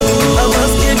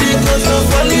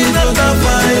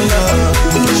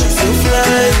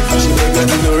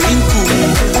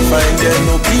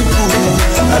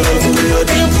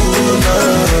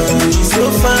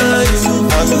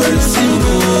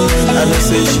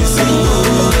she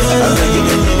single. I'm begging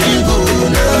them to be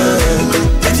good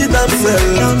now. Get it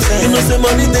themselves, you know say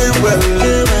money they well.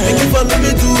 Make you follow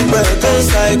me too well,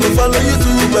 cause I go follow you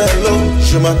too well. Oh,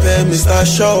 je m'appelle Mr.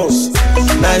 Shaw's,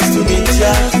 nice to meet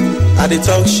ya. I dey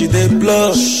talk, she dey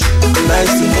blush,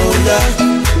 nice to know ya.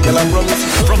 Girl, I promise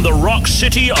you. From the rock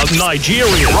city of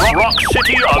Nigeria, rock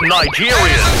city of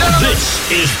Nigeria,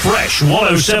 this is Fresh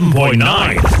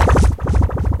 107.9.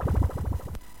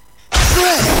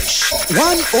 Fresh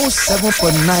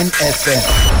 107.9 FM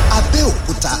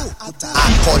Abẹ́òkúta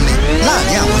akọni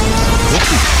láàrin àwọn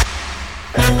ìyókù.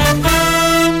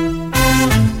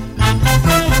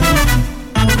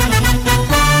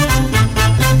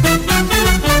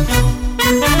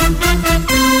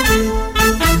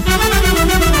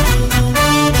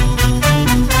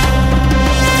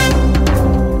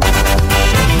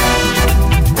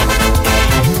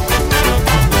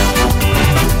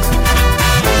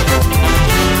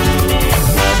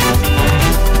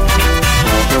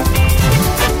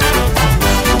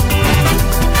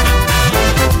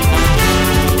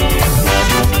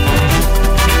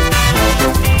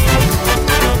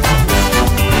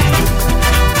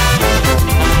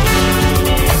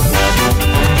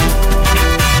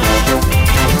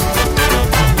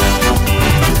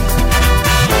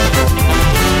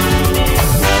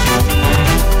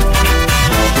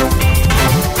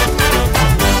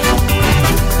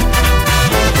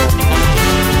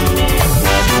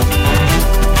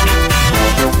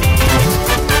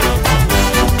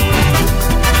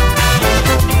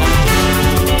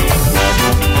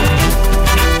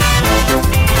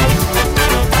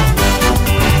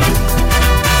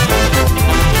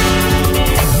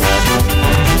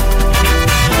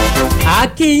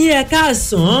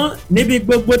 Káàsán níbi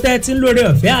gbogbo tẹ́ ti ń lórí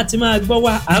ọ̀fẹ́ àti máa gbọ́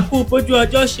wa àkú bójú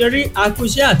ọjọ́ ṣe rí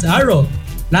àkúṣẹ́ àtàárọ̀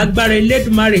lágbára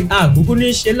Elédùmarè àkúkú ní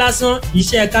ṣe lásán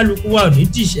iṣẹ́ kálukú wa ò ní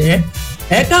dìṣẹ́.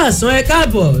 Ẹ káàsán ẹ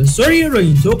káàbọ̀ sórí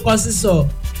ìròyìn tó kọ sísọ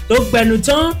tó gbẹnu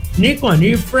tán níkànnì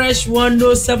Fresh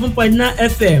 107.9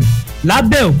 FM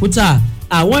lábẹ́òkúta.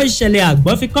 Àwọn ìṣẹ̀lẹ̀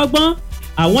àgbọ́fikọ́gbọ́n,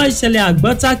 àwọn ìṣẹ̀lẹ̀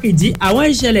àgbọ́tàkìjì, àwọn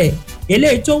ìṣẹ̀lẹ̀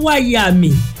eléyìí tó wáyé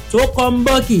àmì tó kọ́ ń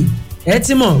bọ́kì. Ẹ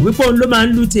ti mọ̀ wípé òun ló máa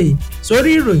ń lùtè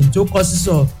sórí ìròyìn tó kọ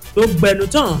sísọ tó gbẹnu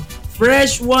tán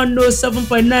Fresh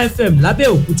 107.9 FM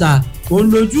lábẹ́òkúta. Òun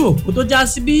lójú òkú tó já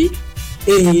síbí.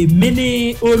 Èmi ní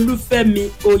Olúfẹ́mi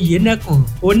Oyènẹ́kan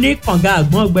oníkànga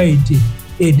àgbọ̀ngbẹ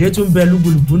èdè tún bẹ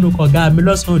lúgbùlùgbù nù kànga mi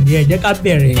lọ́sàn-án òní ẹ jẹ́ ká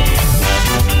bẹ̀rẹ̀.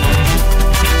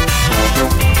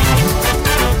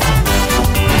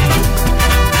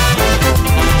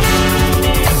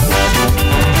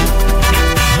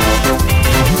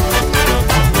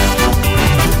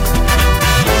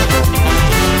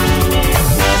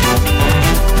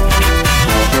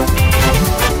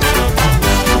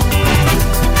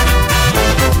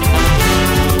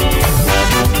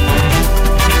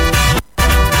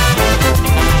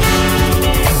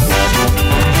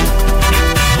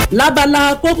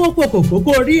 Lábala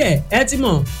kókó orí ẹ ti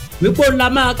mọ̀ wípé la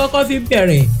máa kọ́kọ́ fi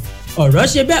bẹ̀rẹ̀ ọ̀rọ̀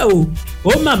ṣe bẹ́ẹ̀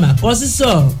ó màmá kọ́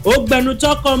sísọ ó gbẹnu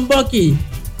tọ́kọ̀ ń bọ́kì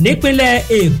nípínlẹ̀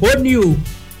Èkó ni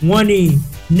wọ́n ní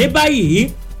ní báyìí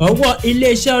ọwọ́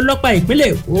iléeṣẹ́ ọlọ́pàá ìpínlẹ̀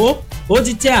Èkó ó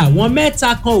ti tẹ àwọn mẹ́ta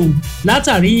kan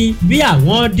látàrí bí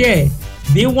àwọn dẹ̀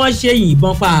bí wọ́n ṣe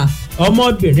yìnbọn pa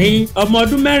ọmọbìnrin ọmọ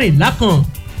ọdún 14 kan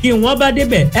kí wọ́n bá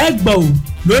débẹ̀ ẹ gbọ́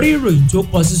lórí ìròyìn tó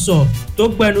kọ sísọ tó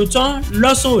gbẹnu tán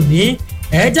lọ́sàn òní.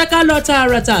 Ẹ jẹ́ ká lọ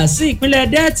tààràtà sí ìpínlẹ̀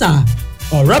Delta.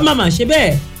 Ọ̀rọ̀ màmá ṣe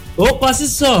bẹ́ẹ̀ ó kọ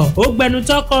sísọ ó gbẹnu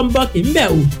tán kọ́ ń bọ́ kì í bẹ̀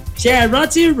ṣe é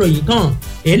rántí ìròyìn kan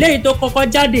eléyìí tó kọ́kọ́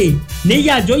jáde ní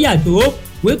yàjóyàjó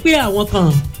wípé àwọn kan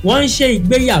wọ́n ń ṣe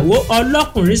ìgbéyàwó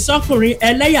ọlọ́kùnrin sọ́kùnrin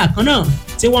ẹlẹ́yà kan náà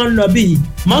tí wọ́n ń lọ bíi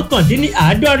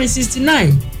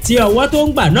 69 tí ọwọ́ tó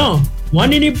ń gbà náà wọ́n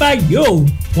ní báyìí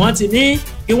wọ́n ti ní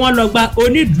kí wọ́n lọ gba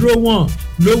onídùúró wọn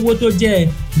lówó tó jẹ́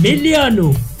mílíọ̀nù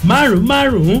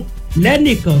 5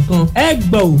 lẹ́nìkọ̀ọ̀kan ẹ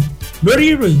gbọ́ lórí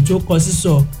ìròyìn tó kọ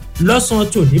sísọ lọ́sàn-án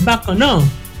tòní bákan náà.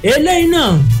 Eléyìí náà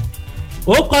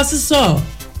ó kọ sísọ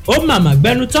ó màmá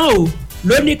gbẹnu tán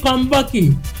ló ní kọ́ńbọ́ọ̀kì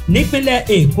nípínlẹ̀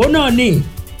Èkó náà ni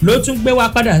ló tún gbé wa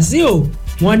padà sí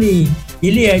wọ́n ní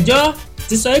ilé ẹjọ́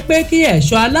ti sọ pé kí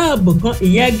ẹ̀ṣọ́ aláàbò kan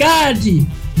ìyẹn gáàdì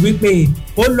wípé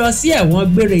ó lọ sí ẹ̀wọ̀n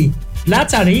gbére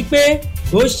látàrí pé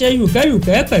ó ṣe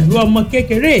yùkẹ́yùkẹ́ pẹ̀lú ọmọ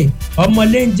kékeré ọmọ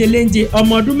léńjeléńje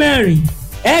ọmọ ọdún 4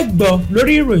 ẹ gbọ́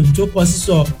lórí ìròyìn tó kọ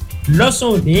sísọ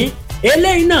lọ́sàn-án òní.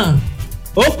 Eléyìí náà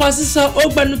ó kọ sísọ ó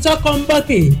gbẹnu tọ́kọ̀ ń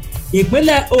bọ́kè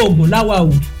ìpínlẹ̀ Ògùn láwa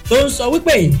tó ń sọ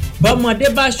wípé bọ́mọdé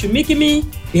bá ṣùmíkímí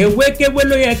ewékéwé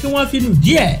ló yẹ kí wọ́n fi lù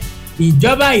díẹ̀.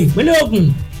 Ìjọba ìpínlẹ̀ Ògùn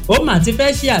ó mà ti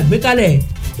fẹ́ ṣe àgbékalẹ̀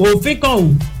òfin kan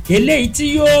eléyìí tí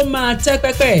yóò máa tẹ́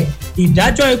pẹ́pẹ́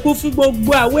ìdájọ́ ikú fún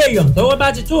gbogbo àwọn èèyàn tọ́wọ́ bá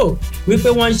ti tó wípé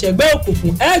wọ́n ń ṣẹgbẹ́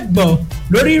òkùnkùn gbọ́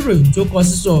lórí ìròyìn tó kọ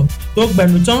sísọ tó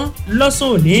gbẹnu tán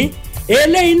lọ́sàn-án òní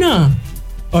eléyìí náà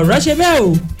ọ̀rọ̀ ṣe bẹ́ẹ̀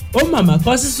o ó màmá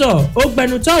kọ sísọ ó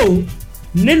gbẹnu tán o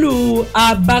nílùú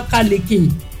Abakaliki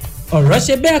ọ̀rọ̀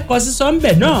ṣe bẹ́ẹ̀ kọ sísọ ń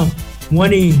bẹ̀ náà wọ́n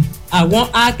ní àwọn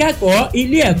akẹ́kọ̀ọ́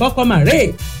ilé ẹ̀kọ́ kọmàrè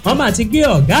wọ́n máa ti gbé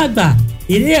ọ̀gá àgbà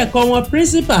ilé ẹ̀kọ́ wọn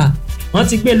principal wọ́n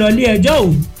ti gbé lọ ilé ẹjọ́ o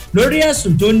lórí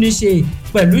ẹ̀sùn tó ní ṣe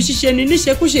pẹ̀lú ṣíṣe ní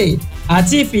níṣekúṣe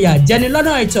àti ìfìyàjẹni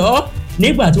lọ́nà àìtọ́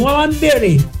nígbà tí wọ́n wá ń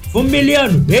béèrè fún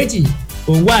mílíọ̀nù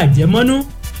 2 owó àjẹmọ́nú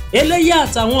eléyìí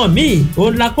àtàwọn míì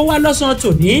òun la kó wá lọ́sàn-án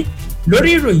tòní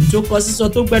lórí ìròyìn tó kọ sísọ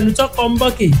tó gbẹnu tọkọ ń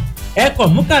bọ́kì ẹkọ̀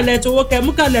múkàlẹ̀ tówó kẹ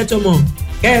múkàlẹ̀ tó mọ̀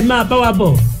kẹ́ ẹ máa bá wa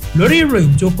bọ̀ lórí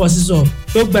ìròyìn tó kọ sísọ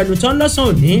tó gbẹnu tán lọ́sàn-án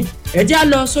òní ẹ jẹ́ á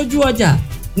lọ sójú ọjà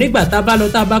nígbà tá a bá lọ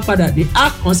tá a bá padà dé á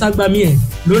kàn ságbámí ẹ̀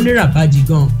lóní ràbájì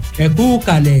gan ẹ kú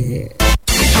kalẹ̀.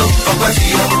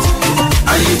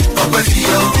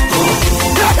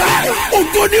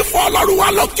 Ògo ní fún Ọlọ́run wa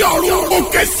lókè ọ̀run.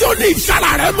 Òkè Síónì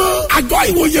ìṣàrà rẹ̀ mọ́. Àgọ́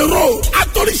ìwòye road.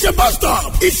 Àtòríṣe bus stop.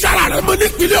 Ìṣàrà rẹ̀ mọ́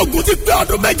nípínlẹ̀ Ògùn ti pé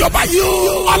ọdún 8 báyìí o.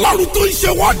 Ọlọ́run tó ń ṣe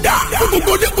wọ́ndà. Fún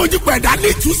gbogbo oníkojú pẹ̀dá ní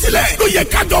ìtúsílẹ̀. Ló yẹ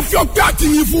kájọ fi ọpẹ́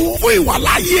àtìyìn fún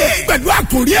ìwàláyé ẹ̀. Pẹ̀lú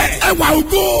àkórí ẹ̀ ẹwà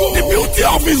ògo. The beauty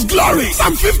of his glory.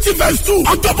 Psalm 50 verse 2.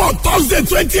 Ọjọ́bọ̀ Thursday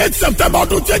 28 September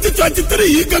ọdún 2023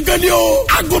 yìí gẹ́gẹ́ ni o.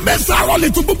 Aago 9 àárọ̀ lè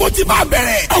tún gbogbo ti máa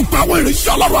bẹ̀rẹ̀. Ọ̀pọ̀ àwọn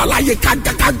ìrìnsẹ̀ Ọlọ́run aláyé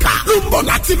kàńkàńkà ló ń bọ̀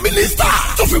láti mínísítà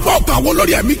tó fi mọ́ ọ̀pọ̀ àwọn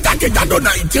olórí ẹ̀mí jákèjádò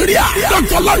Nàìjíríà.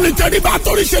 Dr. Lọ́rin Tẹ́ríba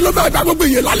Àtòríṣe ló máa gba gbogbo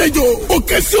èèyàn lálejò.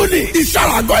 Òkè Síónì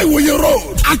ìṣàrà àgọ́ ìwòye road.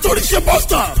 Àtòríṣe bus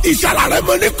stop ìṣàrà rẹ̀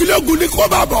mọ́ nípínlẹ̀ Ògùn ní kó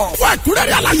máa bọ̀. Fún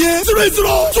ẹ̀kúnrẹ́rẹ́ àlàyé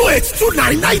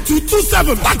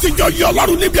 0028299227 láti jọ yí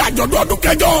Ọlọ́run níbi àjọ̀dún ọdún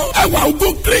kẹjọ. Ẹwà ògo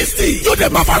Kristi yóò dẹ̀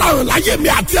máa farahàn láyé mi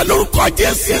àti ẹ lórúkọ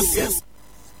Jésù.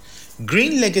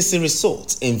 Green Legacy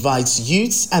Resort invites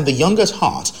youths and the young at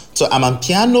heart to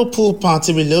Amampiano Pool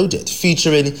Party Reloaded,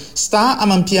 featuring star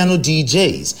Amampiano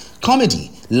DJs, comedy,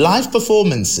 live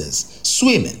performances,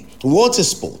 swimming, water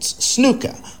sports,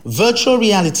 snooker, virtual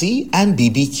reality, and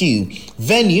BBQ.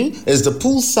 Venue is the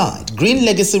poolside Green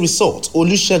Legacy Resort,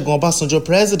 Olusegun Obasanjo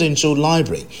Presidential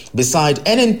Library, beside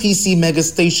NNPC Mega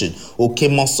Station,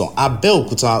 Okemoso,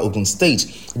 Abeokuta, Ogun State.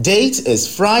 Date is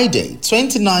Friday,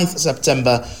 29th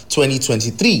September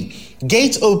 2023.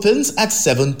 Gate opens at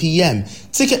 7 p.m.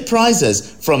 Ticket prices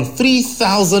from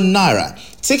 3,000 naira.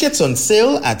 Tickets on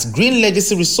sale at Green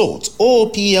Legacy Resort,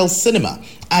 OPL Cinema,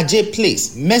 Ajay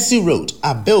Place, Mercy Road,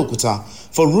 Abeokuta.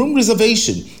 For room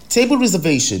reservation, table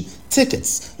reservation,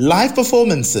 tickets, live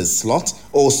performances slot,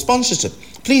 or sponsorship,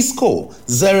 please call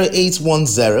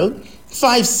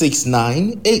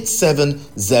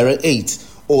 0810-569-8708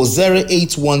 or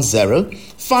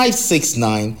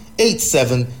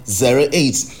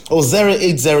 0810-569-8708 or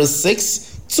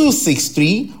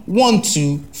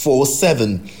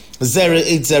 0806-263-1247.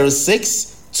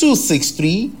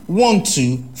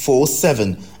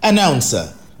 0806-263-1247.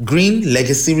 Announcer, Green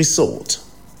Legacy Resort.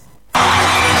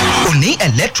 Òní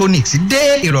electronics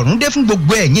dé ìrọ̀rùn dé fún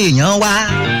gbogbo ẹ̀yin èèyàn wa.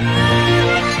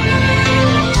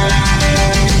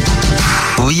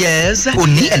 Oh yes,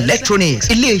 Òní Electronics,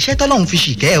 ilé-iṣẹ́ tọ́lọ́run fi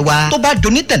ṣìkẹ́ wa. Tó bá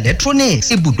donate electronics,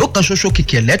 ibùdó kan ṣoṣo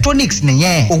kìkì electronics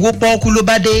nìyẹn. Owó pọ́ọ́kú ló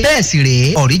bá dé. Bẹ́ẹ̀ sì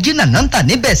rèé, original náà ń tà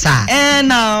níbẹ̀ sà.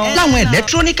 Láwọn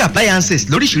electronic appliances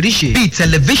lóríṣiríṣi bíi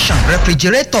television,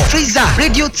 refrigerator, freezer,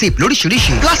 radio tape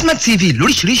lóríṣiríṣi, plasma TV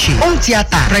lóríṣiríṣi, home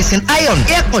theatre, pressing iron,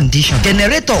 air condition,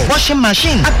 generator, washing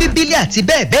machine, abibili àti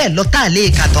bẹ́ẹ̀ bẹ́ẹ̀ lọ tá a lè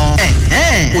kà tán.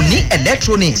 Òní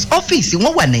Electronics, ọ́fíìsì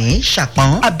wọn wà ní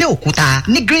Ṣàpọ́n, Abẹ́òkúta,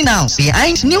 ní Greenhouse,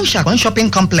 behind New Ṣàpọ́n Shopping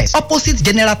Complex, opposite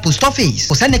General Post Office.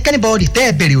 Kò sẹ́ni kẹ́nìbọ̀dì tẹ́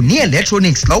ẹ bèrè Òní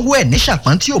Electronics lọ́wọ́ ẹ̀ ní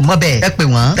Ṣàpọ́n tí ò mọ̀ bẹ́ẹ̀. Ẹ pè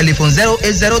wọ́n tẹlifon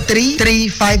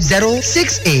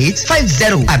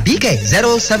 08033506850 àbíkẹ́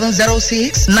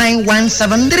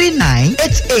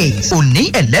 0706917398. Òní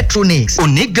Electronics,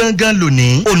 òní gangan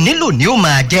lónìí, òní lónìí ó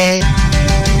máa jẹ́.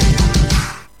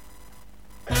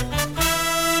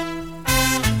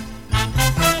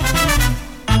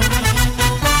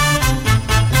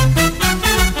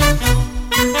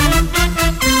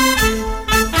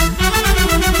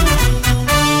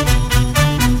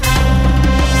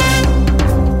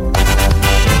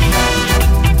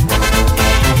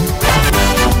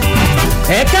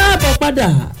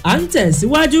 À ń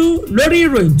tẹ̀síwájú lórí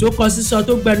ìròyìn tó kọ sísọ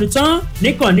tó gbẹnu tán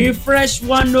níkànnì Fresh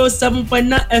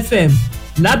 107.9 FM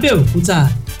lábẹ́òkúta.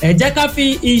 Ẹ jẹ́ ká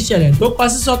fi ìṣẹ̀lẹ̀ tó kọ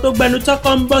sísọ tó gbẹnu tán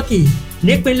kọ́ ń bọ́kì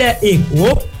nípínlẹ̀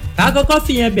Èkó ká kọ́kọ́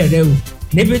fi yẹn bẹ̀rẹ̀ o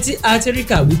níbi tí a ti rí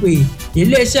kà wípé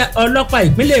iléeṣẹ́ ọlọ́pàá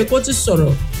ìpínlẹ̀ Èkó ti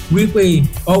sọ̀rọ̀ wípé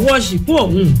ọwọ́ ṣìkún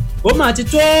òun ó máa ti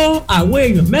tó àwọn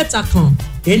èèyàn mẹ́ta kan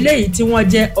eléyìí tí wọ́n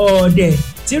jẹ́ ọdẹ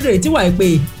tí retí wà pé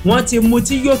wọ́n ti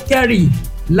mutí yó kẹ́rì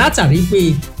látàrí pé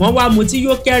wọ́n wá mutí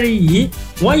yó kẹ́rì yìí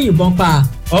wọ́n yìnbọn pa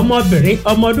ọmọbìnrin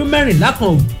ọmọ ọdún 14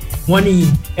 kan wọ́n ní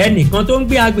ẹnìkan tó ń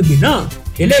gbé agbègbè náà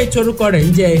eléyìí torúkọ rẹ̀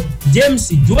ń jẹ́ James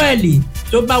Joel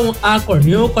tó bá wọn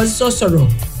akọ̀rin ó kọ sísọ sọ̀rọ̀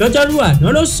lọ́jọ́rú àná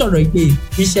ló sọ̀rọ̀ pé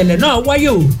ìṣẹ̀lẹ̀ náà wáyé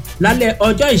o lálẹ́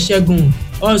ọjọ́ ìṣẹ́gun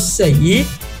ọ̀sẹ̀ yìí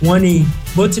wọ́n ní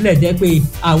bó tilẹ̀ jẹ́ pé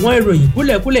àwọn ìròyìn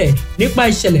kúlẹ̀kúlẹ̀ nípa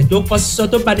ìṣẹ̀lẹ̀ tó kọ sísọ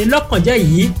tó bani lọ́kàn jẹ́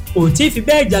yìí kò tí ì fi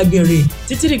bẹ́ẹ̀ jagere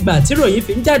títí dìgbà tí ìròyìn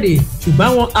fi ń jáde ṣùgbọ́n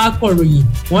àwọn akọ̀ròyìn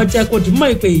wọ́n jẹ́ kó di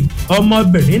mọ̀ pé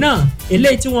ọmọbìnrin náà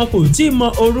eléyìí tí wọn kò tí ì mọ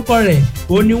orúkọ rẹ̀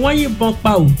òun ni wọ́n yìnbọn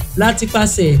pa ò láti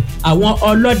pàṣẹ àwọn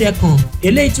ọlọ́dẹ kan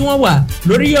eléyìí tí wọ́n wà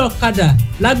lórí ọ̀kadà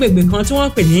lágbègbè kan tí wọ́n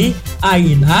pè ní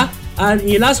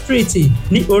Àyìnlá Street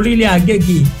ní orílẹ̀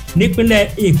Agége nípínlẹ̀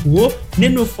Èkó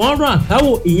nínú fọ́nrán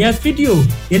àkáwò ìyẹn fídíò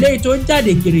eléyìí tó ń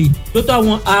jáde kiri tó tó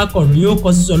àwọn akọ̀ròyìn ó kọ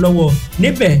sísọ lọ́wọ́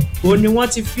níbẹ̀ ó ní wọ́n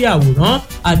ti fi àwòrán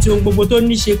àti ohun gbogbo tó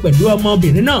ní ṣe pẹ̀lú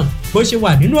ọmọbìnrin náà bó ṣe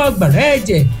wà nínú ọgbàrá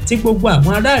ẹ̀jẹ̀ tí gbogbo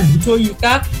àwọn aráàlú tó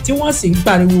yíká tí wọ́n sì ń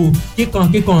pariwo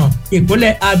kíkankíkan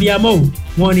ìkúnlẹ̀ abiyamọ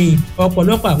wọ́n ní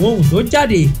ọ̀pọ̀lọpọ̀ àwọn ohun tó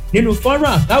jáde nínú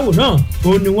fọ́nrán àkáwò náà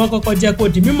ó ní wọ́n kọ́kọ́ jẹ́ kó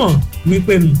di mímọ̀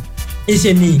wípé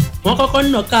ìṣe ni wọ́n kọ́kọ́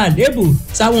nàka àléébù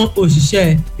sáwọn òṣìṣẹ́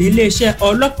iléeṣẹ́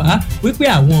ọlọ́pàá wípé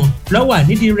àwọn ló wà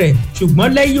nídìí rẹ̀ ṣùgbọ́n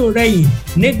lẹ́yìn òrẹ́yìn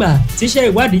nígbà tíṣẹ́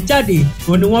ìwádìí jáde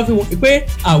òun ni wọ́n fi wọ́n pé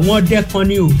àwọn ọdẹ kan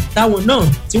ni ò táwọn náà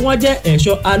tí wọ́n jẹ́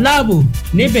ẹ̀ṣọ́ aláàbò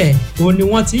níbẹ̀ òun ni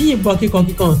wọ́n ti yìnbọn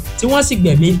kíkankíkan tí wọ́n sì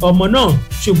gbẹ̀mí ọmọ náà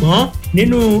ṣùgbọ́n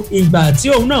nínú ìgbà tí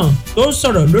òun náà tó ń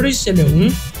sọ̀rọ̀ lórí ìṣẹ̀lẹ̀ ọ̀hún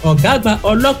ọ̀gá àgbà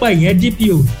ọlọ́pàá ìyẹn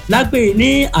DPO lágbè ní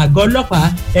àgọ́ ọlọ́pàá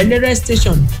Ẹlẹ́rẹ́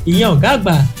station ìyẹn ọ̀gá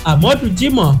àgbà Amadu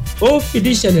Jimoh ó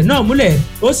fìdí ìṣẹ̀lẹ̀ náà múlẹ̀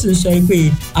ó sì ń sọ pé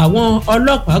àwọn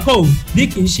ọlọ́pàá kò bí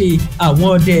kì í ṣe àwọn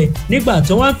ọdẹ nígbà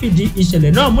tó wá ń fìdí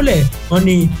ìṣẹ̀lẹ̀ náà múlẹ̀ wọ́n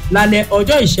ní lálẹ́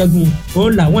ọjọ́ ìṣẹ́gun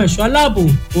òun làwọn ẹ̀ṣọ́ aláàbò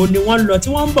òun ni wọ́n lọ tí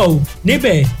wọ́n ń bọ̀ ò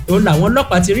níbẹ̀ òun làwọn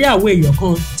ọlọ́pàá ti rí àwọn èèyàn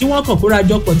kan tí wọ́n kàn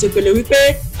kórajọpọ̀ tépele wípé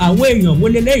àwọn èèyàn wo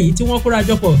leléyìí tí wọ́n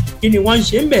kórajọpọ̀ kí ni wọ́n ń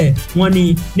ṣe ń bẹ̀ wọ́n ní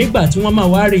nígbà tí wọ́n máa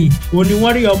wá rí òun ni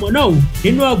wọ́n rí ọmọ náà ò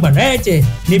nínú ọgbàrá ẹ̀jẹ̀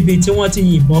níbi tí wọ́n ti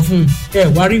yìnbọn fún ẹ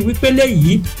wá rí wípé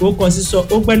léyìí ó kọ sísọ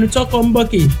ó gbẹnu tọkọ ń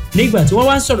bọ̀kì nígbà tí wọ́n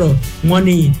wá sọ̀rọ̀ wọ́n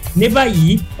ní ní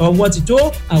báyìí ọwọ́ ti tó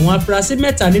àwọn afurasí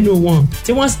 3 nínú wọn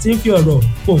tí wọ́n sì ti ń fi ọ̀rọ̀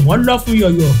pò wọ́n lọ fún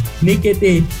yọ̀yọ̀ ní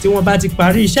kété tí wọ́n bá ti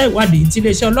parí iṣẹ́ ìwádìí tí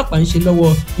iléeṣẹ́ ọlọ́pàá ń ṣe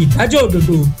lọ́wọ́ ìdájọ́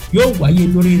òdodo yóò wáyé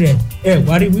lórí rẹ̀ ẹ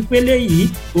wá rí wípé léyìí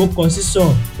ó kọ sísọ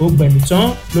ó gbẹnu tán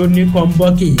ló ní kọ́ ń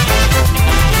bọ̀kì.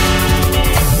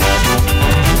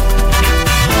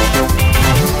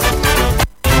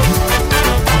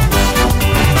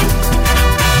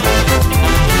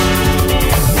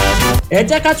 ẹ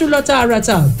jẹ́ ká tún lọ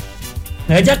tààràtà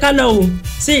ẹ jẹ́ ká lọ o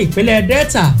sí ìpínlẹ̀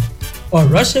Delta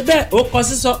ọ̀rọ̀ ṣe bẹ́ẹ̀ ó kọ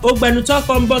sísọ ó gbẹnu tó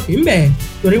kọ́ ń bọ̀ kí n bẹ̀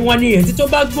torí wọ́n ní etí tó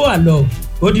bá gbọ́ àlọ́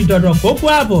ó di dandan kó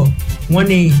gbọ́ àbọ̀ wọ́n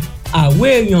ní àwọn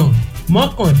èèyàn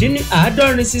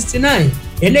 69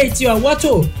 eléyìí tí ọwọ́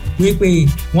tó wípé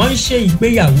wọ́n ń ṣe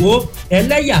ìgbéyàwó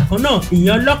ẹlẹ́yà kan náà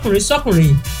ìyẹn lọ́kùnrin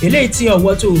sọ́kùnrin eléyìí tí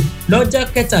ọwọ́ tó lọ́jọ́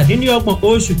 27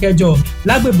 oṣù kẹjọ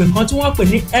lágbègbè kan tí wọ́n pè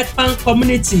ní Ekpan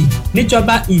community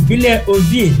níjọba ìbílẹ̀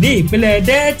Ovie ní ìpínlẹ̀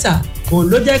Delta òun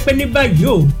ló jẹ́ pé ní báyìí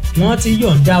o wọ́n ti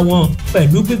yọ̀ǹda wọn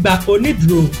pẹ̀lú gbígba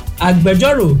onídùúró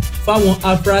agbẹjọ́rò fáwọn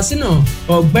afurasí náà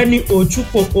ọ̀gbẹ́ni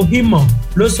Ochukwu Ohimo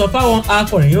ló sọ fáwọn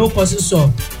akọ̀ròyìn ó kọ sísọ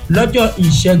lọ́jọ́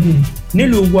ìṣẹ́gun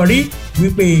nílùú Warri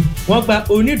wípé wọ́n gba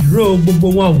onídùúró gbogbo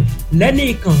wọn ò lẹ́ni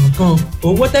kọ̀ọ̀kan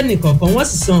owó tẹ́nì kọ̀ọ̀kan wọ́n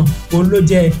sì san òun ló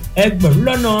jẹ́ ẹgbẹ̀rún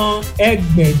lọ́nà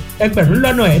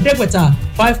ẹ̀ẹ́dẹ́gbẹ̀ta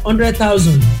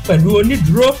 500,000 pẹ̀lú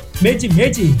onídùúró méjì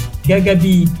gẹ́gẹ́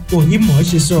bí Ohimo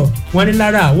ṣe sọ wọ́n ní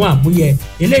lára àwọn àmúyẹ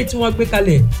eléyìí tí wọ́n gbé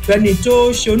kalẹ̀ fẹ́ni tó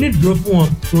ṣe onídùúró fún wọn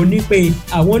ò ní pé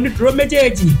àwọn onídùúró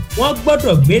méjèèjì wọ́n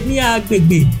gbọ́dọ̀ gbé ní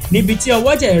agbègbè níbi tí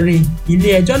ọwọ́jà ìrìn ilé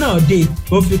ẹjọ́ náà dé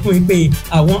ó fi kún un pé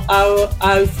àwọn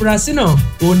afurasí náà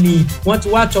ò ní wọ́n ti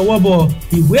wá tọwọ́ bọ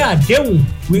ìwé àdéhùn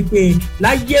wípé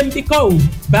láyé ń bí kọ́ ò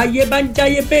báyé bá ń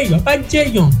jáyé béèyàn bá jẹ́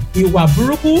èèyàn ìwà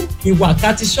burúkú ìwà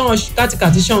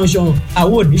kàtìkàtì ṣanṣan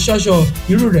àwọn oníṣọ́ṣọ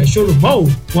irú rẹ̀ ṣòro mọ́ ò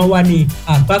wọ́n wá ní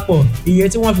àpapọ̀ iye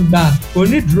tí wọ́n fi gba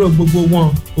onídùúró gbogbo wọn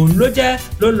òun ló jẹ́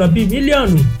ló lọ bí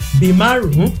mílíọ̀nù bíi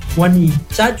 5 wọ́n ní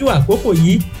ṣáájú àkókò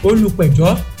yìí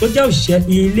olùpẹ̀jọ́ tó jẹ́ òṣìṣẹ́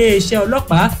iléeṣẹ́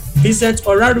ọlọ́pàá Vincent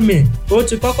Orarume ó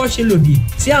ti kọ́kọ́ ṣe lòdì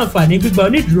sí àǹfààní gbígba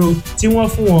onídùúró tí wọ́n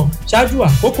fún wọn ṣáájú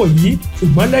àkókò yìí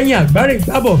ṣùgbọ́n lẹ́yìn àgbáre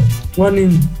ìgbàbọ̀ wọ́n ní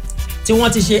tí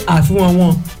wọ́n ti ṣe àfihàn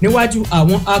wọn níwájú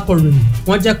àwọn akọ̀ròyìn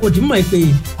wọ́n jẹ́ kó dìímọ̀ pé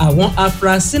àwọn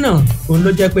afurasí náà òun ló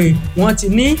jẹ́ pé wọ́n ti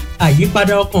ní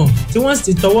àyípadà ọkàn tí wọ́n sì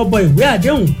ti tọwọ́ bọ ìwé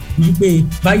àdéhùn yìí pé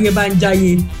báyé bá ń jáyé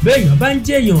béèyàn bá ń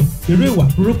jẹ́yàn irú ìwà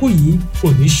burúkú yìí kò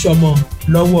ní ṣọmọ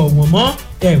lọ́wọ́ wọn mọ́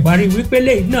ẹ̀ wá rí wípé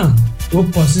lẹ́yìn náà ó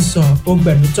kọ sísọ ó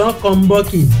gbẹ̀nù tán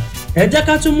kọ́ńbọ́ọ̀kì ẹ jẹ́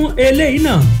ká tún mú eléyìí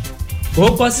náà ó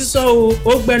kọ sísọ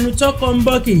ó gbẹ̀nù tán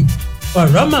kọ́ńbọ́ọ̀kì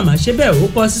ọ̀rọ̀ màmá ṣe bẹ́ẹ̀ ó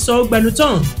kọ sísọ ó gbẹ̀nù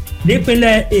tán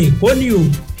nípínlẹ̀ Èkó ni o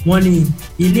wọ́n ní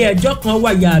ilé ẹjọ́ kan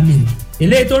wáyà àmì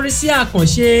ilé tó rí sí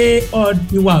àkànṣe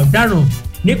ìwà ọ̀daràn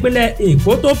nípínlẹ̀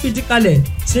Èkó tó fìdí kalẹ̀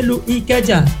sílùú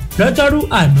Ìkẹjà lọ́jọ́rú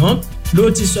àná ló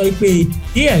ti sọ pé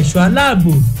kí ẹ̀ṣọ́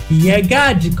aláàbò ìyẹn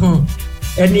gáàdì kan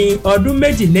ẹni ọdún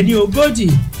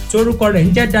 32 torúkọ rẹ̀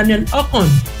ń jẹ́ Daniel Okon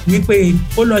wípé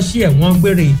ó lọ sí ẹ̀wọ̀n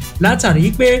gbére látàrí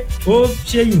pé ó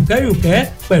ṣe yùnkẹ́yùnkẹ́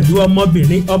pẹ̀lú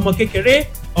ọmọ kékeré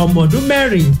ọmọ ọdún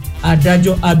 4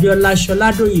 adájọ́ Abíọ́lá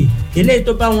Ṣọládòyè eléyìí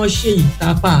tó bá wọn ṣe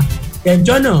ìkápá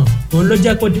ẹjọ́ náà òun ló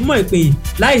jẹ́ kó dimọ̀ pé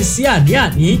láìsí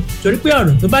àní-àní torí pé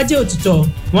ọ̀rọ̀ tó bá jẹ́ òtítọ́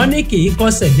wọn ní kì í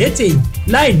kọsẹ̀ létè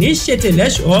láì ní ṣètè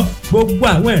lẹ́ṣọ̀ọ́ gbogbo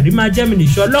àwọn ẹ̀rí máa jẹ́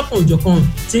mìnìṣọ́ lọ́kàn òjọ̀kan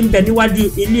tí ń bẹ níwájú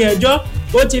ilé ẹjọ́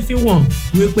ó ti fi wọ̀n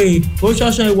wípé ó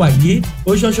ṣọ́ṣọ́ ìwà yìí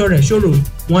ó ṣọ́ṣọ́ rẹ̀ ṣòro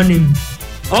wọn ni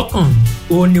Ọkàn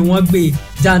òun ni wọ́n gbé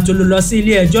jàǹtòló lọ sí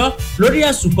ilé ẹjọ́ lórí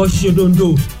ẹ̀sùn kan ṣoṣo dondo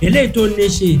eléyìí tó ní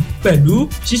ṣe pẹ̀lú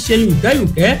ṣíṣe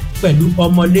yùnkẹ́yùnkẹ́ pẹ̀lú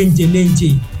ọmọ léńjeléńje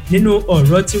nínú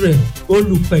ọ̀rọ̀ tirẹ̀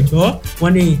olùpẹ̀jọ́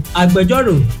wọn ni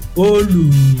agbẹjọ́rò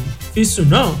olùfisùn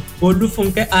náà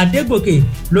Olúfúnkẹ́ Adégòkè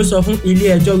ló sọ fún ilé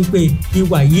ẹjọ́ wípé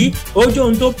ìwà yìí ó jẹ́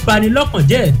ohun tó bani lọ́kàn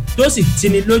jẹ́ tó sì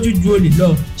tini lójú ju olè lọ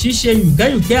ṣíṣe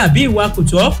yùnkẹ́yùnkẹ́ àbí ìwà kò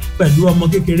tọ́ pẹ̀lú ọmọ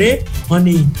kékeré wọn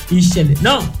ni ìṣẹ̀lẹ̀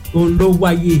náà òun ló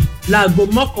wáyé láago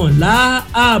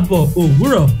 11:30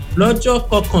 òwúrọ̀ lọ́jọ́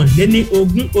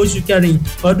 21 oṣù kẹrin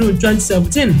ọdún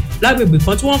 2017 lágbègbè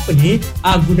kan tí wọ́n pè ní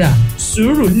Àgùdà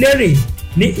Sùúrùlérè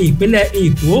ní ìpínlẹ̀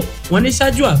Èkó wọ́n ní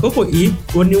ṣáájú àkókò yìí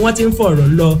òun ni wọ́n ti ń fọ̀rọ̀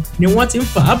lọ ni wọ́n ti ń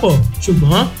fà á bọ̀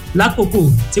ṣùgbọ́n lákòókò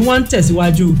tí wọ́n ń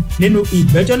tẹ̀síwájú nínú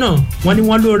ìgbẹ́jọ́ náà wọ́n ní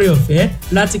wọ́n lóore ọ̀fẹ́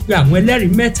láti pe àwọn ẹlẹ́rìí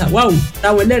mẹ́ta wá o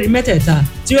táwọn ẹlẹ́rìí mẹ́tẹ̀ẹ̀ta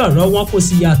tí ọ̀rọ̀ wọn kò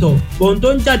sì yàtọ̀ ohun tó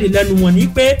ń jáde lẹ́nu wọn ni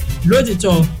pé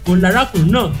lótìtọ́ òun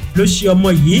lárákùnrin náà ló ṣe ọmọ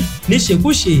yìí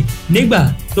níṣekúṣe nígbà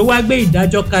tó wá gbé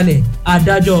ìdájọ́ kalẹ̀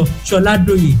adájọ́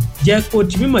Ṣọládòyè jẹ́ kó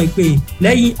di mímọ̀ pé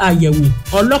lẹ́yìn àyẹ̀wò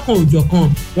ọlọ́kan òjọ̀kan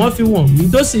wọ́n fi wọ̀n wí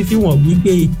tó sì fi wọ̀n wí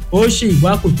pé ó ṣe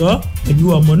ìwà kò tọ́ pẹ̀lú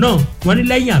ọmọ náà wọ́n ní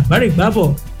lẹ́yìn àgbárígbábọ̀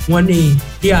wọ́n ní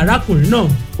kí arákùnrin náà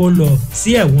kó lọ sí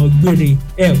ẹ̀wọ̀n gbére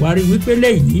ẹ̀ wá rí wípé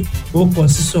lẹ́yìn ó kọ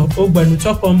sísọ ó gbẹnu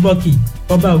tọkọ ń bọ́kì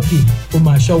ọba òkè kò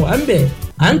máa ṣọ́ wà ń bẹ̀.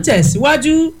 à ń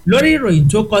tẹ̀síwájú lórí ìròyìn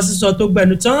tó kọ sísọ tó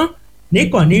gbẹnu tán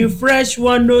níkànnì Fresh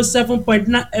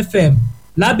 107.9 FM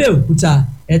lábẹ́òkúta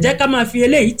ẹ jẹ́ ká máa fi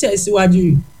eléyìí tẹ̀síwájú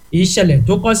ìṣẹ̀lẹ̀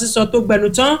tó kọ sísọ tó gbẹnu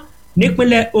tán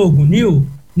nípínlẹ̀ Ògùn ní o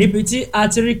níbi tí a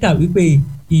ti rí kà wípé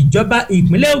ìjọba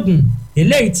ìpínlẹ̀ Ògùn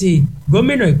eléyìí tí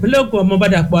gómìnà ìpínlẹ̀ Ògùn Ọmọọba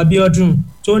Dàpọ̀ Abíọ́dún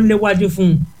tó ń léwájú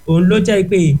fún òun ló jẹ́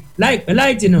pé láìpẹ́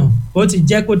láì jìnnà ó ti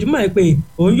jẹ́ kó dimọ̀ pé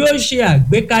òun yóò ṣe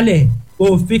àgbékalẹ̀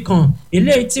òfin kan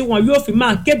eléyìí tí wọn yóò fi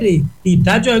máa kéde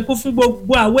ìdájọ́ ikú fún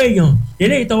gbogbo àwọn èèyàn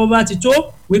eléyìí tọ́wọ́ bá ti tó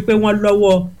wípé wọ́n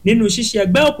lọ́wọ́ nínú ṣíṣe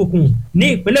ẹgbẹ́ òkùnkùn ní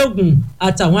ìpínlẹ̀ Ògùn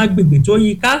àtàwọn agbègbè tó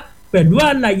yí ká pẹ̀lú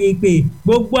àlàyé pé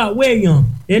gbogbo àwọn èèyàn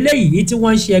eléyìí tí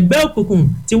wọ́n ń ṣe ẹgbẹ́ òkùnkùn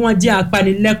tí wọ́n jẹ́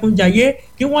apanilẹ́kúnjayé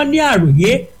kí wọ́n ní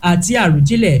àròyé àti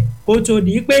àròjinlẹ̀ kó tó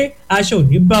di pé aṣọ ò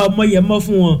ní bá ọmọyẹ mọ́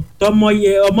fún wọn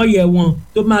ọmọyẹ wọn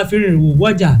tó máa fi rìnrìn wò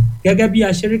wọ́jà gẹ́gẹ́ bí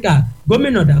aṣeríkà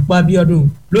gómìnà Dàpọ̀ Abíọ́dún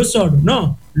ló sọ̀rọ̀ náà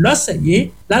lọ́sẹ̀ yìí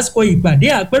lásìkò ìpàdé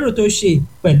àpérò tó ṣe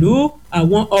pẹ̀lú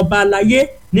àwọn ọba aláyé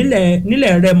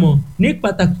nílẹ̀ Rẹ́mọ ní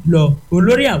pàtàkì lọ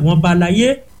olórí àwọn ọba aláyé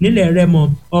nílẹ̀ Rẹ́mọ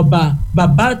ọba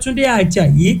Babátúndé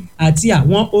Àjàyí àti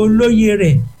àwọn olóyè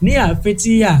rẹ̀ ní ààfin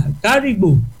tí Àkárìgbò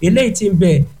eléyìí tí ń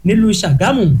bẹ nílùú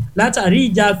Ṣàgámù látàrí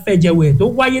ìjà fẹ̀jẹ̀wẹ̀ tó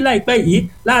wáyé láìpẹ́ yìí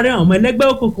láàrin àwọn ọmọ ẹlẹ́gbẹ́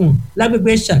òkùnkùn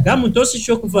lágbègbè Ṣàgámù tó sì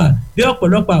ṣokùnfà bí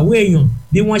ọ̀pọ̀lọpọ̀ àwọn èèyàn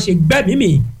bí wọ́n ṣe gbẹ́mìí mì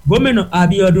gómìnà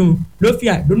Abíọ́dún ló fi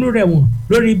àìdùnnú rẹ̀ wọ̀n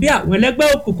lórí bí àwọn ẹlẹ́gbẹ́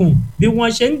òkùnkùn bí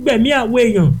wọ́n ṣe ń gbẹ̀mí àwọn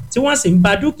èèyàn tí wọ́n sì ń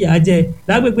ba dúkìá jẹ́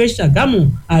lágbègbè Ṣàgámù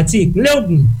àti ìpínlẹ̀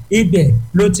Ògùn ibẹ̀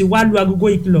ló ti wá lu agogo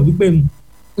ìkìlọ̀ wípé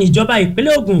ìjọba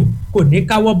ìpínlẹ̀ Ògùn kò ní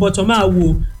káwọ́ bọ̀tọ̀ máa wo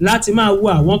láti máa wo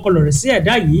àwọn kọlọ̀rọ̀ sí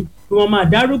ẹ̀dá yìí kí wọ́n máa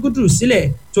dárúgúdù sílẹ̀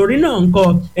torí náà ńkọ́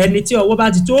ẹni tí ọwọ́ bá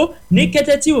ti tó ní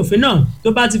kété tí òfin náà tó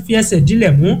bá ti fi ẹsẹ̀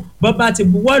dílẹ̀ mú bọ́ bá ti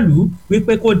buwọ́lù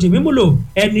wípé kó di mímúlò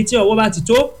ẹni tí ọwọ́ bá ti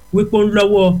tó wípé ó ń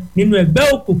lọ́wọ́ nínú ẹgbẹ́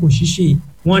òkùnkùn ṣíṣe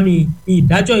wọ́n ní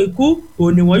ìdájọ́ ikú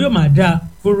òun ni wọn yóò máa dá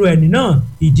fúnru ẹni náà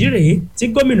ìdí rèé tí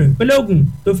gómìnà ìpínlẹ̀ Ògùn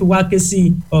tó fi wá ké sí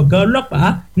ọ̀gá ọlọ́pàá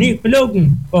ní ìpínlẹ̀ Ògùn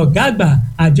ọ̀gá àgbà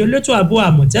àjọ elétò ààbò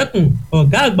Àmọ̀tẹ́kùn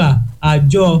ọ̀gá àgbà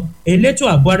àjọ elétò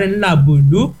ààbò arẹniláàbò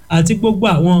ìlú àti gbogbo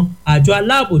àwọn àjọ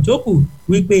aláàbò tó kù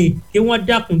wípé kí wọ́n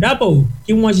dákun dábọ̀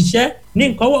kí wọ́n ṣiṣẹ́ ní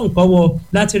nkọ́wọ́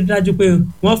láti rí dájú pé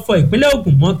wọ́n fọ ìpínlẹ̀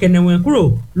Ògùn mọ́ kẹnẹwẹ́ kúrò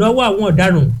lọ́wọ́ àwọn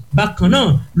ọ̀daràn bákan náà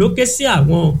ló ké sí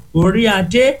àwọn orí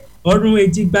adé ọrùn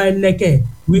èjìgbà ẹlẹ́kẹ̀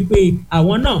wípé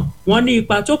àwọn náà wọ́n ní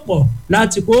ipa tó pọ̀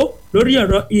láti kó lórí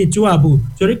ọ̀rọ̀ ètò ààbò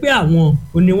torí pé àwọn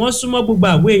ò ní wọ́n súnmọ́ gbogbo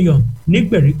àwọn èèyàn ní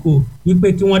gbèríko wípé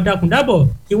kí wọ́n dákun dábọ̀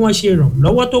kí wọ́n ṣe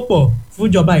ìrànlọ́wọ́ tó pọ̀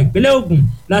fúnjọba ìpínlẹ̀ Ògùn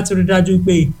láti rí dájú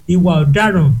pé ìwà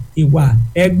ọ̀daràn ìwà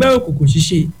ẹgbẹ́ òkùnkùn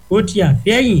ṣíṣe ó di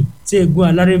àfẹ́yìn tí egun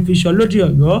aláré fi sọ lóde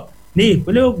Ọ̀yọ́ ní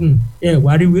ìpínlẹ̀ Ògùn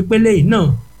ẹ̀wà rí wípé lẹ́yìn náà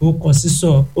ó kọ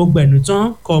sísọ ó gbẹ̀nù tán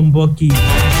kọ́ ń bọ́ kí.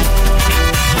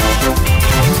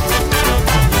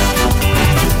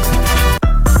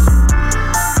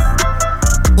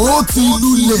 ó ti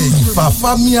lulẹ̀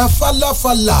ìfàfàmìà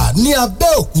falafala ní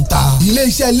Abẹ́òkúta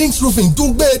iléeṣẹ́ Links Roofing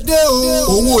tún gbé e dé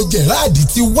o owó jẹ̀ráàdì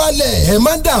ti wálẹ̀ ẹ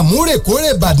má dààmú rèkórè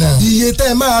Ìbàdàn iye tẹ́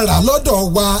ẹ máa rà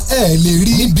lọ́dọ̀ wa ẹ lè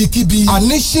rí níbikíbi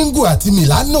àní shingle àti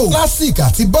Milano classic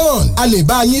àti bond a lè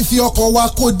bá yín fi ọkọ̀ wa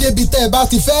kó débi tẹ́ ẹ bá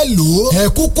ti fẹ́ lò ó ẹ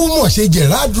kúkú mọ̀ ṣe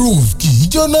Gerard roof kì í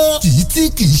jóná kì í tí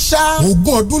kì í ṣá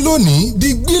 20 ọdún lónìí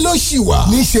digbí ló ṣì wà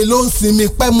níṣẹ́ ló ń sinmi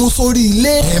pẹ́mú sórí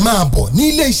ilé ẹ máa bọ̀ ní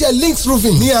iléeṣẹ́ Links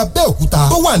Roofing ní Abẹ́òkúta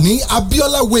tó wà ní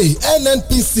Abiola Way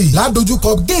NNPC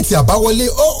ládojúkọ géètì àbáwọlé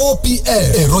OOPL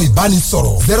ẹ̀rọ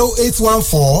ìbánisọ̀rọ̀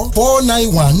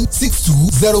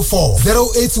 0814-491-6204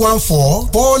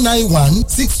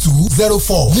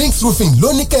 0814-491-6204 Links Roofing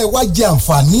ló ní kẹ́ ẹ wá jẹ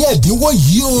àǹfààní ẹ̀dínwó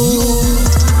yìí o.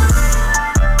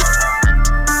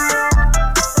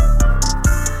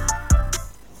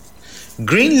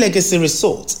 Green Legacy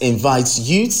Resort invites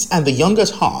youths and the young at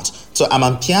heart to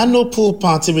Amampiano Pool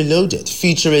Party Reloaded,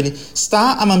 featuring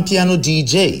star Amampiano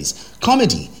DJs,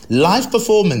 comedy, live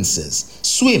performances,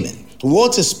 swimming,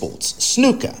 water sports,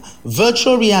 snooker,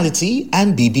 virtual reality,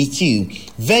 and BBQ.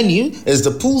 Venue is the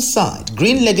poolside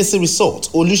Green Legacy Resort,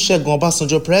 Olusegun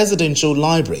Obasanjo Presidential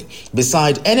Library,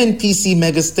 beside NNPC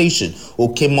Mega Station,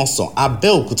 Okemoso,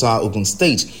 Abeokuta, Ogun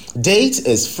State. Date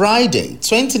is Friday,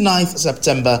 29th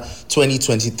September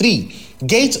 2023.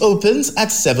 Gate opens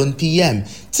at 7 p.m.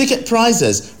 Ticket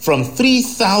prices from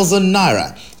 3,000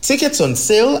 naira. Tickets on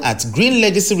sale at Green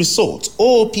Legacy Resort,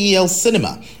 OOPL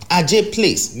Cinema, Ajay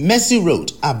Place, Mercy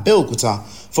Road, Abeokuta.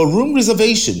 For room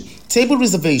reservation, table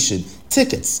reservation,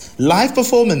 tickets, live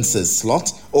performances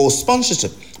slot, or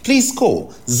sponsorship, please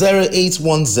call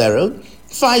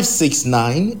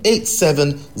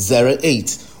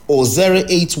 0810-569-8708 or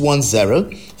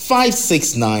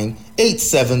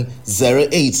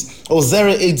 0810-569-8708 or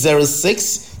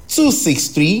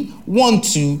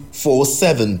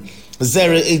 0806-263-1247.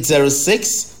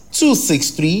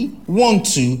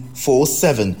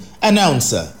 0806-263-1247.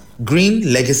 Announcer,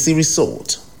 Green Legacy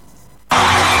Resort.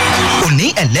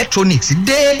 Òní electronics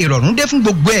dé ìrọ̀rùn dé fún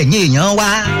gbogbo ẹ̀yin èèyàn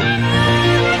wa.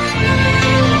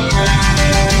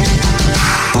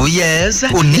 Oh yes,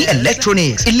 Òní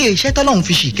Electronics ilé-iṣẹ́ tọ́lọ́run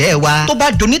fi ṣìkẹ́ wa tó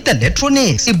bá donate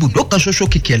electronics ibùdó kan ṣoṣo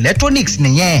kìkì electronics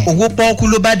nìyẹn owó pọ́ọ́kú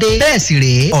ló bá dé bẹ́ẹ̀ sì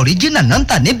rèé original náà ń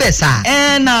tà níbẹ̀ sà.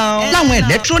 láwọn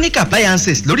electronic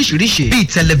appliances lóríṣiríṣi bíi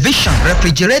television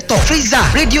refrigerator freezer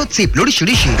radio tape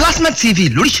lóríṣiríṣi plasma tv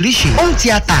lóríṣiríṣi home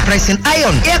theatre pressing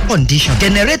iron air condition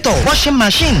generator washing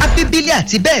machine abibili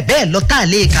àti bẹ́ẹ̀ bẹ́ẹ̀ lọ tá a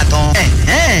lè kà tán.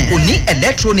 Òní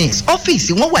Electronics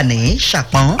ọ́fíìsì wọn wà ní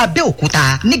Ṣàpọ́n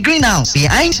Abẹ́òkúta ní greenhouse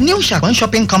behind New Ṣàpọ́n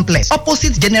shopping complex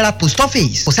opposite General Post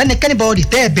Office kò sẹ́ni kẹ́nìbọ̀dì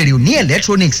tẹ́ ẹ bèrè Òní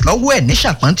Electronics lọ́wọ́ ẹ̀ ní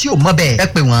Ṣàpọ́n tí ò mọ̀ bẹ́ẹ̀ ẹ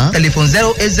pè wọ́n telephone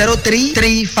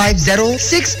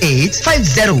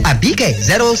 0803-350-6850 àbíkẹ́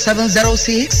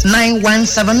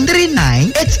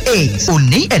 0706-917-3988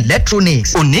 Òní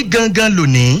Electronics òní gangan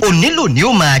lónìí òní lónìí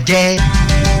ó máa jẹ́.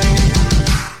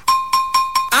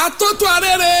 Atótó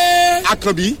arére.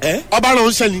 Àkànbí ọba rán ń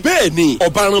ṣẹ́ ni. Bẹ́ẹ̀ni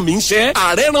ọba rán mi ń ṣẹ́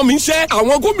ààrẹ rán mi ń ṣẹ́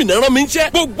àwọn gómìnà rán mi ń ṣẹ́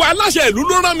gbogbo aláṣẹ ìlú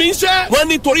ló rán mi ń ṣẹ́. Wọ́n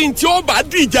nítorí tí ó bá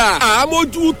dìjà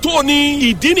àmójú tó ni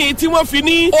ìdí ni tí wọ́n fi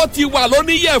ní ó ti wà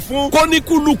lóníyẹ̀ fún kó ní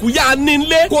kúlùkù yá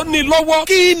nílé kó ní lọ́wọ́.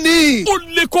 Kí ni? Ó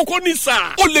lè kókó ní sà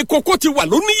ó lè kókó ti wà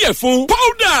lóníyẹ̀ fún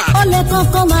powder. Ó lè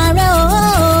kókó máa rẹ o.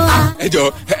 Ẹ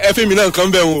jọ ẹ fẹ́ mi náà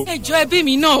kàn bẹ́ẹ̀ o. Ẹ jọ ẹbí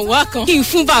mi náà wá kan kí n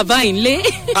fún bàbá yìí lé.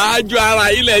 Àjọ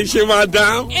ara ilẹ̀ ṣe máa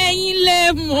dá. Ẹ̀yin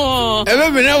lẹ mọ̀. Ẹbí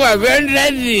mi náà wà $100.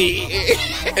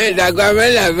 Ìdàgbà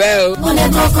mẹ́lẹ̀ bẹ́ẹ̀ o. Ó lè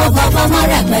kókó bàbá má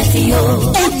rẹ̀ pẹ́ sí o.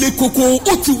 Ó lè kókó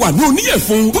ó ti wà ní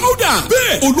oníyẹ̀fun powder.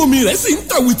 Bẹ́ẹ̀ olómi rẹ̀ sì ń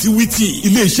ta wìtìwìtì.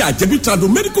 Ilé-iṣẹ́ àjẹbí Trado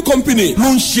Medical Company ló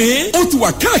ń ṣe é. Ó ti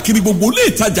wà káàkiri gbogbo ilé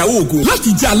ìtajà oògùn. Láti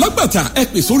jẹ́ alágbàtà ẹ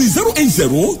pè sórí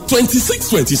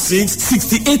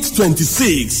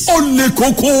 080-2626-6826. Ó lè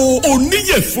kókó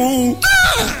oníyẹ̀fun.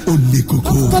 Ó lè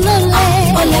kókó.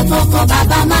 Ó lè kókó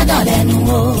bàbá má dọ̀lẹ́nu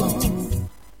o.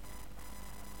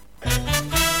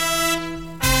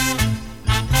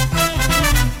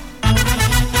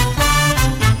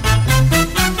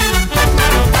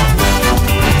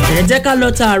 ẹ jẹ́ ká lọ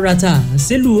tààràtà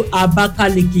sílùú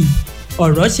Abakaliki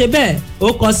ọ̀rọ̀ ṣe bẹ́ẹ̀ ó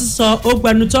kọ sísọ ó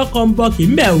gbẹnutọ́ kan bọ́ kì í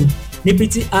mbẹ̀ o níbi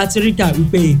tí a ti rí kà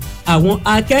wípé àwọn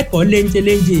akẹ́kọ̀ọ́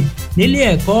léńjeléńje nílé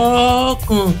ẹ̀kọ́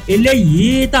kan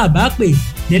eléyìí tàbá pè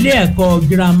nílé ẹ̀kọ́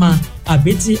girama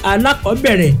àbí ti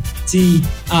alákọ̀ọ́bẹ̀rẹ̀ ti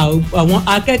àwọn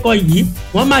akẹ́kọ̀ọ́ yìí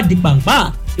wọ́n máa di pàǹpà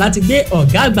láti gbé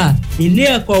ọ̀gá àgbà ilé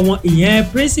ẹ̀kọ́ wọn ìyẹn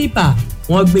principal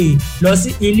wọ́n gbé lọ sí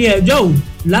ilé ẹjọ́ ò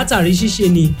látàrí ṣíṣe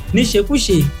ni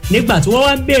níṣekúṣe nígbà tí wọ́n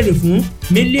wá ń béèrè fún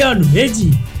mílíọ̀nù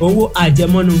 2 owó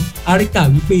àjẹmọ́nú àríkà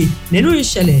wípé nínú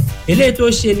ìṣẹ̀lẹ̀ eléyìí tó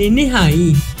ṣe ni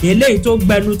níhàyín eléyìí tó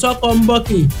gbẹnu tọkọ ń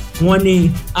bọ́kì wọ́n ní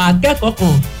akẹ́kọ̀ọ́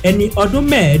kan ẹni ọdún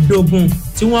 15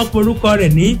 tí wọ́n porúkọ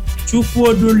rẹ̀ ní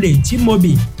Chukwudule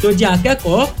Chimobi tó jẹ́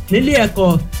akẹ́kọ̀ọ́ nílé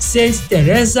ẹ̀kọ́ St.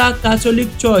 Teresa Catholic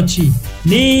Church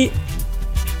ní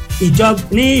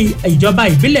ìjọba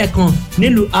ìbílẹ̀ kan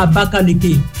nílùú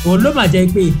Abakaliki òun ló máa jẹ́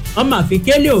pé wọ́n máa fi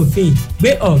kélé òfin gbé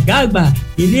ọ̀gá àgbà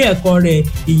ilé ẹ̀kọ́ rẹ̀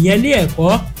ìyẹn ilé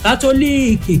ẹ̀kọ́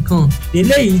kátólíìkì kan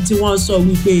eléyìí tí wọ́n sọ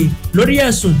wípé lórí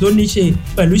ẹ̀sùn tó ní ṣe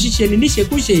pẹ̀lú ṣíṣe ní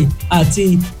níṣekúṣe àti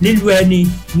lílu ẹni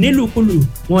nílùkulù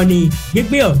wọn ni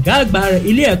gbígbé ọ̀gá àgbà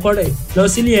ilé ẹ̀kọ́ rẹ̀ lọ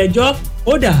sílé ẹjọ́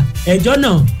kódà ẹjọ́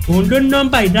náà òun ló ní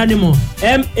nọ́mbà ìdánimọ̀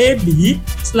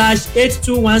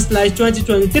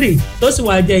MAB/821/2023 tó sì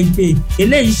wá jẹ́ ìpè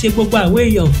eléyìí ṣe gbogbo àwọn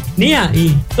èèyàn ní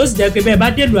àhín tó sì jẹ́ pé bẹ́ẹ̀ bá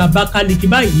dèlù Abakaliki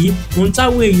báyìí òun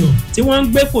táwọn èèyàn tí wọ́n ń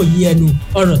gbé kò yí ẹnu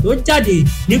ọ̀rọ̀ tó jáde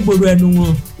nígboro ẹnu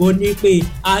wọn ò ní pé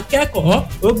akẹ́kọ̀ọ́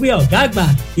ó gbé ọ̀gá àgbà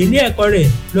ilé ẹ̀kọ́ rẹ̀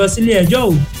lọ sílé ẹjọ́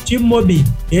ò Chimobi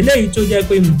eléyìí tó jẹ́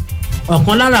pé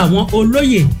ọ̀kan lára àwọn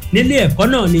olóyè nílé ẹ̀kọ́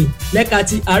náà ni lẹ́ka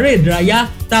ti aré ìdárayá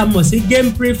tá a mọ̀ sí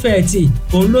game prefect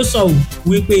òun ló sọ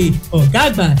wípé ọ̀gá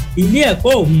àgbà ilé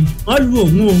ẹ̀kọ́ òun wọ́n lu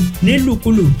òun o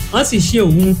nílùkulù wọ́n sì ṣe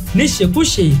òun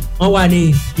níṣekúṣe wọ́n wà ní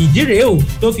ìdí rèé o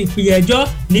tó fi pe ẹjọ́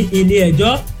ní ilé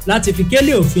ẹjọ́ láti fi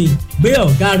kélé òfin gbé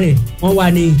ọ̀gá rẹ̀ wọ́n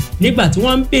wà ní nígbà tí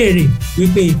wọ́n ń béèrè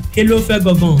wípé kí ló fẹ́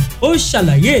gangan ó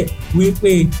ṣàlàyé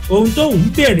wípé ohun tóun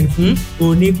béèrè fún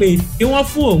òun ni pé kí wọ́n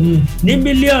fún òun ní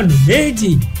mílíọ̀nù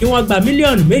 2 kí wọ́n gba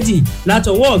mílíọ̀nù 2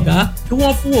 látọwọ́ ọ̀gá kí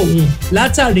wọ́n fún òun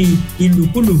látàrí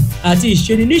ìlùkulù àti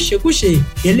ìṣeni níṣekúṣe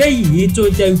eléyìí tó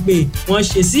jẹ́ pé wọ́n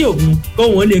ṣe sí òun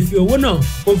kóun lè fi owó náà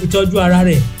kó fi tọ́jú ara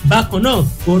rẹ̀ bákan náà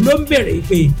òun ló ń béèrè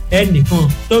pé ẹnìkan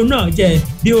tóun náà jẹ́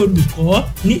bí olùkọ́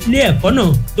nílé ẹ̀kọ́ náà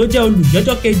tó jẹ́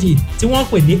olùjẹ́jọ́ kejì tí wọ́n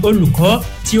pè ní olùkọ́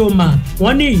tí ó mà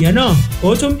wọ́n ní ìyẹn náà ó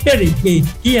tún béèrè pé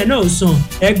kíyẹn náà san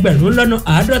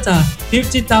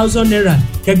 50,000 naira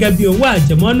gẹ́gẹ́ bí owó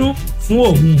àjẹmọ́nú fún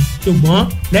òun ṣùgbọ́n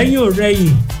lẹ́yìn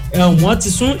òrẹ́yìn wọ́n ti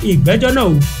sún ìgbẹ́jọ́ náà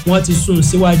wọ́n ti sún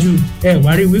síwájú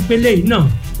wá rí wípé lẹ́yìn náà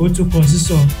ó tún kọ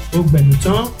sísọ ó gbẹ̀lú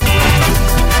tán.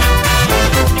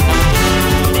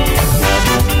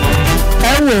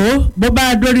 wò ó bó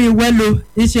bá dórí wẹ́lo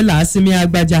iṣẹ́ làásìmí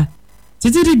agbájá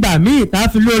títí dìgbà míì tá a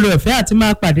fi lóore ọ̀fẹ́ àti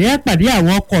máa pàdé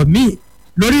àwọn ọkọ̀ míì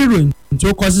lórí ìròyìn tó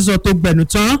kọ sísọ tó gbẹ̀nù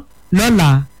tán lọ́la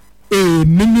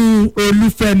èmi ní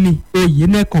Olúfẹ́mi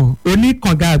Oyènẹ́kan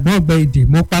oníkànga àgbọ̀n ọ̀gbẹ́ èdè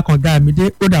mo pa kànga mi dé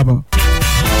ó dàbọ̀.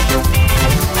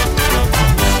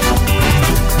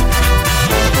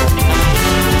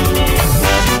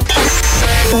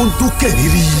 ó ń dún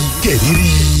kẹ̀rìírí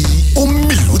kẹ̀rìírí ó ń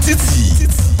mìlú títì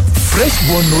Fresh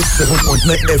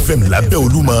 107.9 FM lábẹ́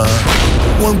Olúmọ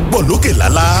wọ́n ń gbọ́ lókè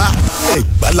lálá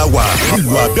Ẹ̀gbá la wà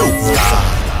nílùú Abẹ́òkúta.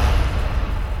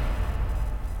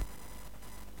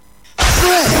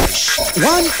 Fresh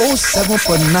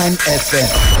 107.9 FM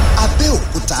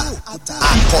Abẹ́òkúta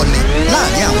akọni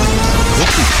láàrin àwọn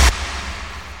ìyókù.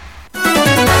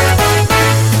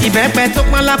 Ìbẹ́pẹ tó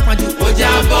pọ́n lápọ̀jù ó jẹ́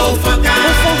abọ́ òfọ́ká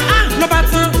ló bá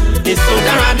tán èso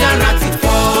dáradára ti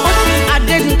fọ́.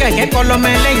 Adégún kẹ̀kẹ́ kọ́ lọ́mọ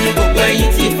ẹlẹ́yin gbogbo ẹ̀yìn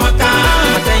ti fọ́nká.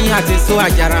 Àtẹ̀yìn àti èso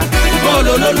àjàrà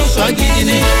bóòlù olólùṣọ́ gidi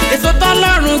ni. Èso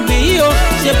tọ́lọ́run gbìn yìí o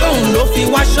ṣe bóun ló fi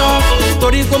wáṣọ.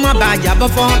 Torí kó má bàa jábọ́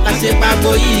fọ́ la ṣe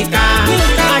pàgọ́ yìí ká.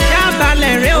 Àjà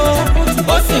balẹ̀ rẹ o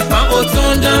ó sì pọ́n ó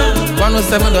tún dán.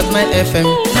 107.9 FM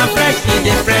na fresh e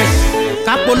dey fresh.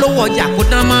 Kápolówó ọjà kó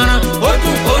dán mọ́rán ó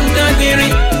dùn ó ń dán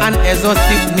gbinrin. An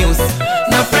exhaustive news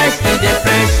na fresh e dey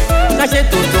fresh. Káṣe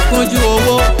tòótọ́ kúnjú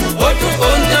owó ó dùn ó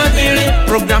ń dán gbinrin.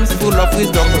 Programs full of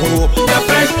wisdom o na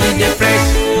fresh e dey fresh.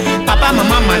 Papa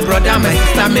mama my brother my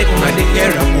sister make una dey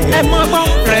care am o. Ẹ mọ̀ gbọ́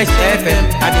Fresh FM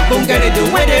àdìgbò ń kẹ́rẹ́ dè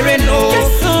wé dey rain o.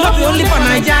 No be only for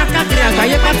Naija káàkiri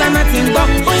àgbáyé pátá náà ti ń gbọ́.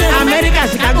 America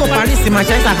Chicago Paris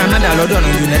Manchester Canada London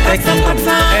United Kingdom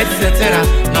etc.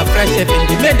 na Fresh FM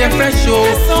dey make dem fresh o.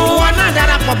 Wọn náà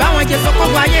darapọ̀ báwọn jẹ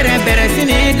sọ́kọ́gbọ́ ayé rẹ̀ bẹ̀rẹ̀ sí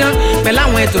ní dán. Pẹ̀lú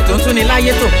àwọn ètò tó ń tún ní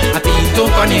láyé tò àti èyí tó ń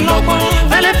kọ́ ní lọ́gbọ́n.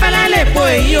 Fẹ́lẹ́fẹ́lẹ́ lè po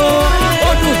èyí o.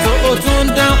 Ó dùn tó o tún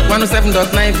dán.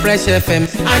 107.9 Fresh FM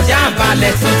ajá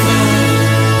balẹ̀ tuntun.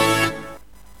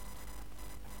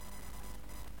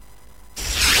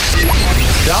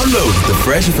 Download the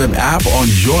Fresh FM app on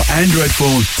your Android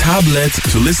phone, tablet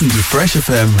to listen to Fresh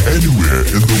FM anywhere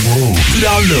in the world. To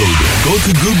download, go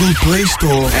to Google Play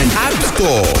Store and App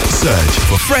Store. Search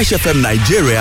for Fresh FM Nigeria